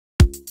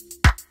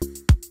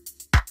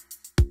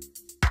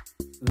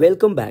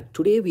Welcome back.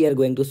 Today we are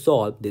going to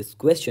solve this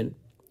question.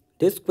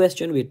 This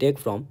question we take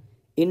from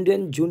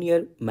Indian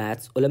Junior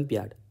Maths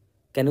Olympiad.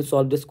 Can you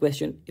solve this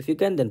question? If you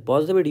can, then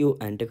pause the video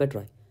and take a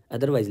try.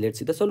 Otherwise, let's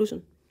see the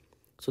solution.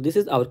 So this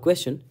is our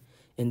question.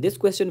 In this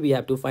question, we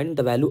have to find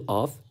the value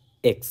of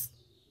x.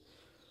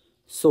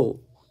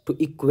 So to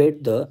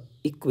equate the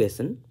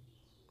equation,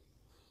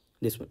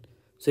 this one.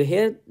 So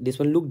here, this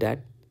one looked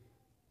at.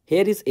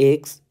 Here is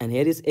x and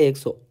here is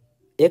x. So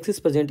x is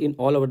present in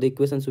all over the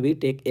equations, so we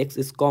take x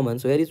is common.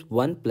 So here is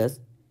 1 plus,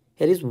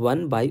 here is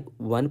 1 by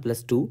 1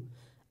 plus 2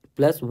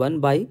 plus 1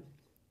 by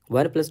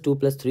 1 plus 2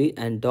 plus 3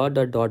 and dot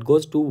dot dot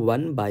goes to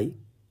 1 by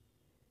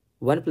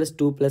 1 plus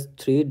 2 plus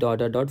 3 dot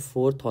dot dot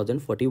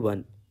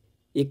 4041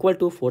 equal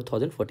to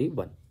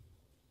 4041.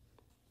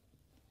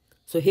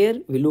 So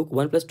here we look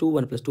 1 plus 2,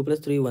 1 plus 2 plus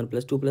 3, 1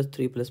 plus 2 plus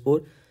 3 plus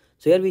 4.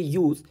 So here we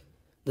use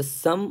the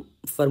sum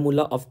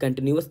formula of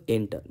continuous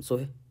n term.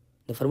 So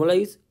the formula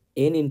is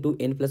n into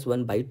n plus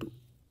 1 by 2.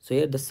 So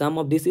here the sum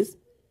of this is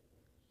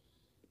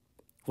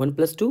 1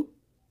 plus 2,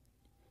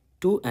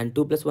 2 and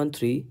 2 plus 1,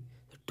 3,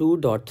 2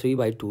 dot 3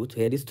 by 2. So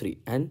here is 3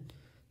 and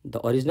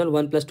the original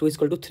 1 plus 2 is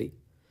equal to 3.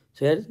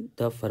 So here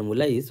the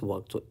formula is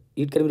worked. So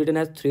it can be written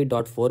as 3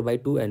 dot 4 by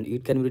 2 and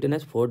it can be written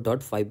as 4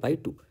 dot 5 by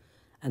 2.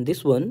 And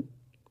this one,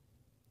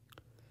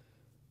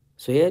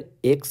 so here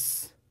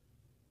x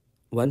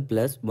 1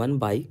 plus 1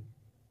 by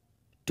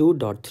 2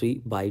 dot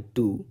 3 by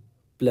 2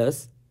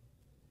 plus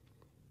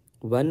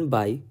 1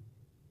 by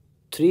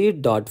 3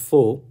 dot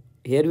 4,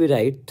 here we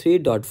write 3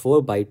 dot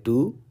 4 by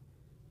 2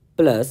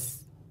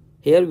 plus,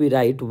 here we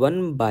write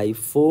 1 by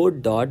 4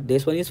 dot,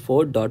 this one is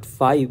 4 dot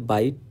 5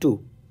 by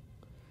 2.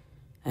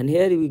 And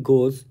here we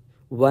goes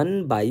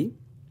 1 by,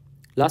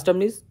 last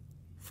term is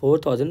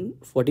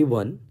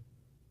 4041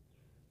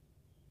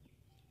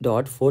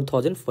 dot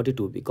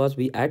 4042 because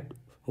we add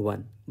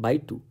 1 by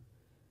 2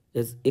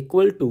 is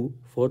equal to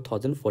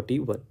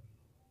 4041.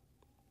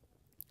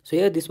 So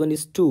here this one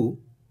is 2.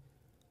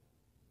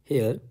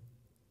 Here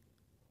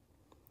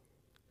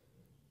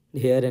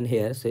and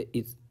here, so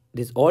it's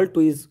this all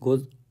 2 is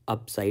goes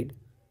upside.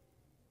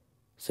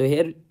 So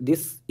here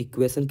this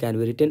equation can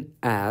be written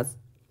as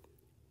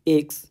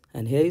x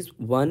and here is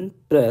 1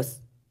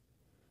 plus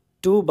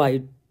 2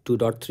 by 2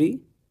 dot 3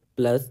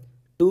 plus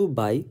 2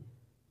 by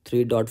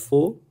 3 dot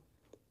 4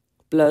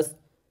 plus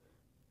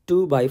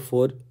 2 by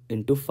 4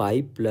 into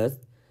 5 plus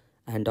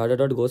and dot dot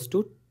dot goes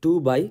to 2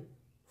 by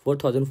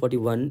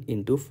 4041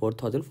 into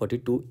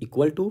 4042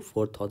 equal to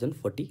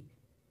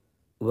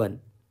 4041.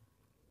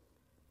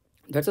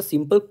 That's a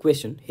simple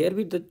question. Here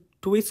with the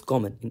 2 is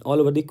common in all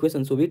over the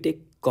equation, so we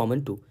take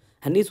common 2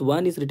 and this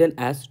 1 is written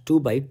as 2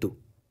 by 2.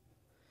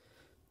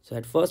 So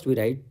at first we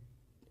write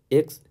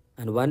x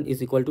and 1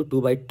 is equal to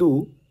 2 by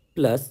 2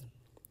 plus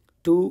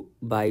 2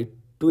 by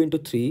 2 into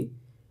 3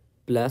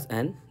 plus,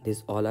 and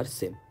these all are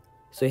same.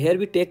 So here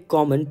we take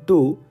common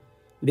 2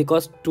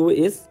 because 2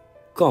 is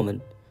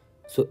common.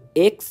 So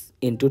x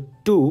into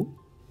 2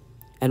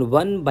 and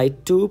 1 by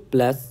 2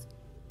 plus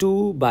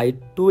 2 by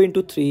 2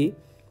 into 3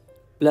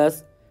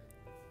 plus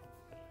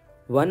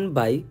 1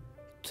 by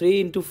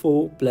 3 into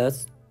 4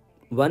 plus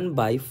 1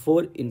 by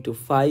 4 into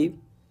 5,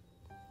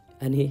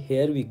 and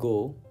here we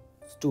go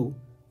to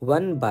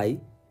 1 by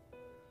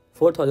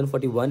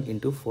 4041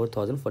 into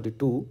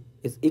 4042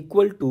 is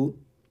equal to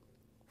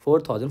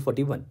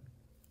 4041.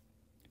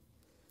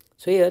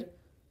 So here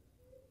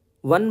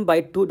 1 by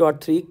 2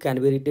 dot 3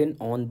 can be written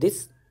on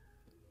this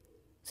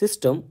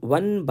system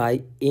 1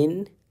 by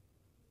n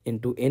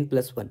into n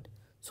plus 1.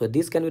 So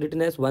this can be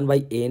written as 1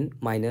 by n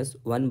minus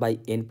 1 by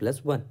n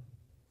plus 1.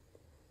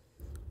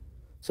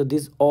 So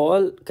this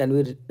all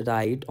can be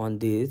write on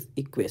this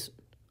equation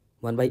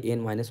 1 by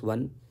n minus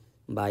 1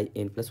 by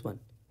n plus 1.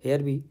 Here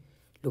we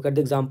look at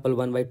the example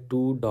 1 by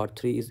 2 dot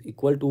 3 is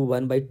equal to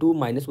 1 by 2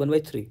 minus 1 by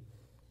 3.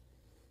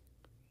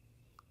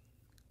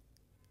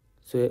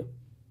 So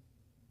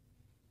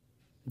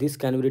this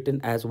can be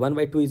written as 1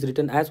 by 2 is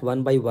written as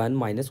 1 by 1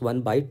 minus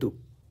 1 by 2.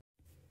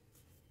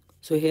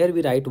 So here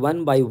we write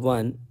 1 by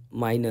 1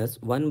 minus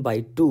 1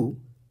 by 2.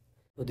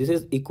 So this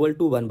is equal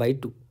to 1 by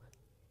 2.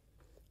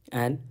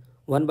 And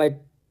 1 by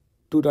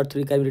 2 dot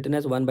 3 can be written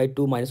as 1 by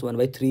 2 minus 1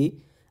 by 3.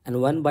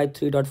 And 1 by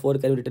 3 dot 4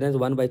 can be written as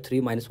 1 by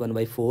 3 minus 1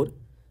 by 4.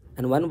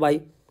 And 1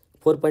 by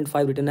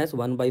 4.5 written as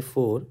 1 by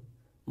 4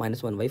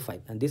 minus 1 by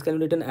 5. And this can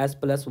be written as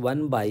plus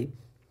 1 by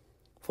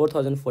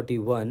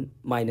 4041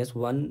 minus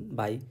 1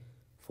 by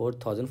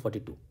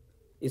 4042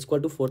 is equal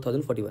to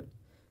 4041.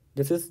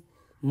 This is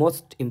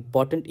most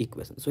important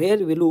equation. So here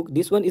we look,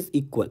 this one is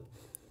equal,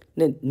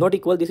 then not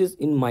equal, this is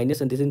in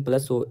minus and this is in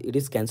plus, so it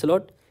is cancel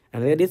out,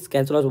 and here is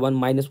cancel out 1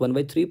 minus 1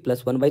 by 3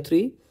 plus 1 by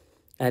 3,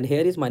 and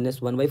here is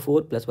minus 1 by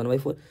 4 plus 1 by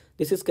 4.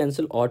 This is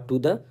cancel out to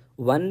the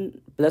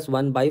 1 plus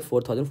 1 by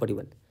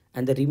 4041,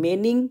 and the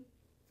remaining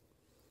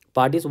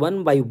part is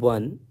 1 by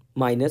 1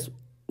 minus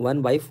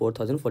 1 by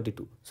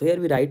 4042. So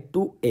here we write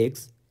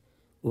 2x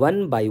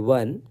 1 by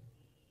 1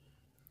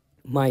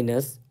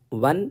 minus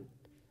 1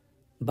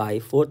 by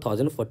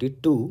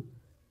 4042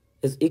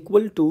 is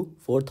equal to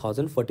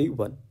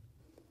 4041.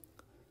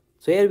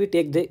 So here we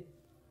take the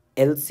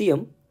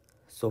LCM.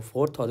 So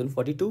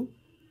 4042.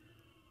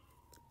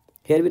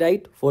 Here we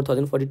write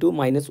 4042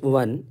 minus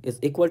 1 is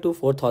equal to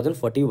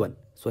 4041.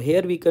 So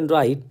here we can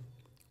write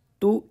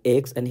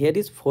 2x, and here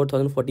is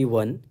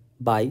 4041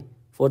 by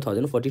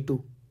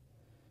 4042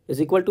 is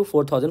equal to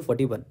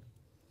 4041.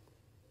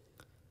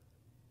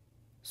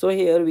 So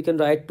here we can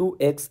write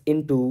 2x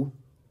into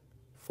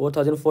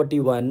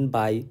 4041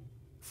 by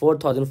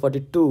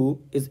 4042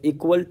 is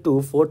equal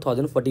to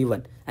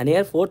 4041, and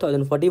here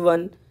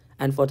 4041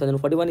 and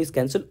 4041 is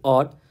cancelled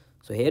odd.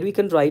 So here we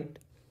can write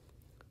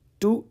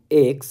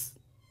 2x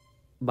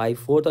by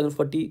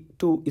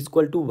 4042 is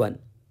equal to 1.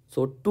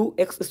 So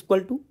 2x is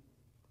equal to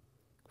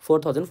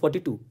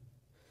 4042,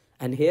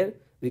 and here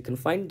we can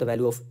find the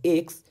value of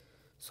x.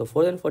 So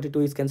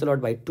 4042 is cancelled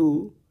out by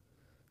 2.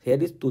 Here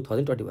is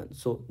 2021.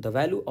 So the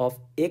value of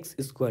x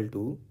is equal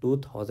to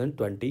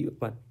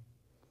 2021,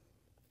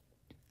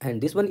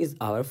 and this one is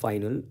our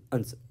final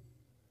answer.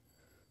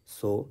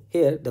 So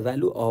here the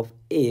value of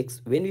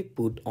x, when we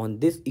put on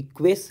this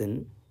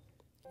equation,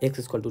 x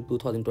is equal to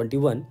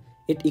 2021,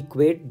 it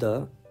equates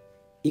the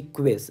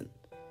equation.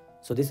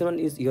 So this one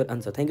is your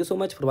answer. Thank you so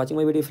much for watching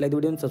my video. If you like the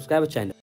video, subscribe our channel.